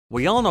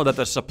We all know that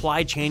the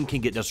supply chain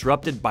can get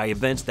disrupted by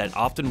events that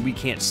often we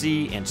can't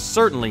see and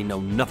certainly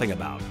know nothing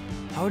about.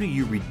 How do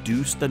you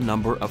reduce the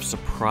number of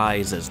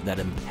surprises that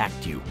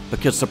impact you?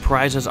 Because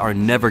surprises are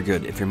never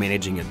good if you're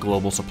managing a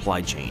global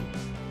supply chain.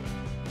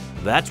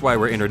 That's why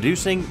we're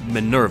introducing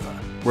Minerva.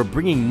 We're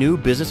bringing new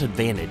business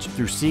advantage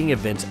through seeing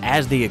events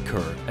as they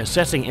occur,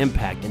 assessing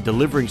impact, and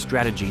delivering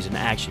strategies and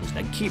actions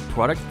that keep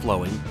product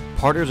flowing,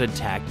 partners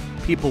intact,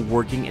 people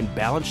working, and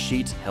balance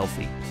sheets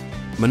healthy.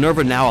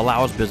 Minerva now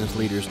allows business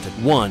leaders to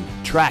 1.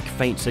 Track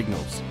faint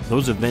signals,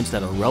 those events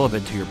that are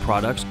relevant to your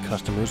products,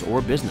 customers,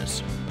 or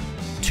business.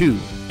 2.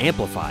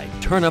 Amplify,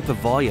 turn up the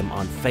volume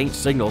on faint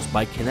signals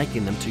by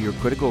connecting them to your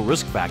critical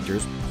risk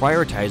factors,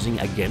 prioritizing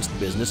against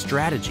business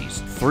strategies.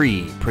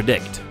 3.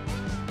 Predict.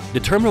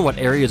 Determine what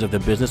areas of the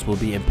business will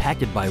be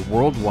impacted by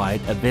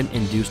worldwide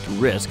event-induced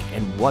risk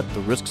and what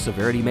the risk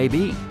severity may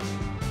be.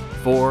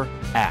 4.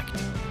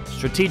 Act.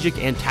 Strategic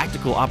and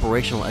tactical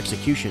operational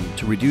execution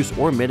to reduce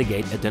or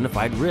mitigate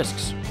identified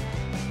risks.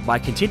 By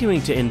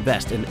continuing to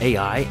invest in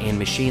AI and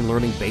machine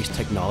learning-based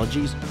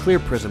technologies,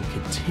 Prism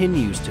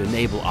continues to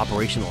enable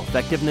operational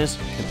effectiveness,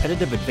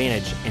 competitive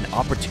advantage, and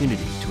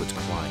opportunity to its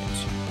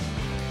clients.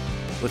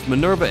 With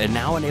Minerva, it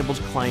now enables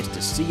clients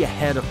to see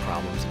ahead of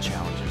problems and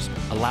challenges,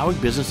 allowing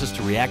businesses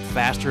to react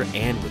faster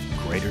and with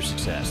greater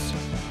success.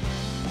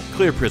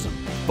 Prism,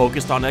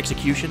 focused on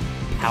execution,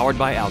 powered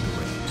by algorithms.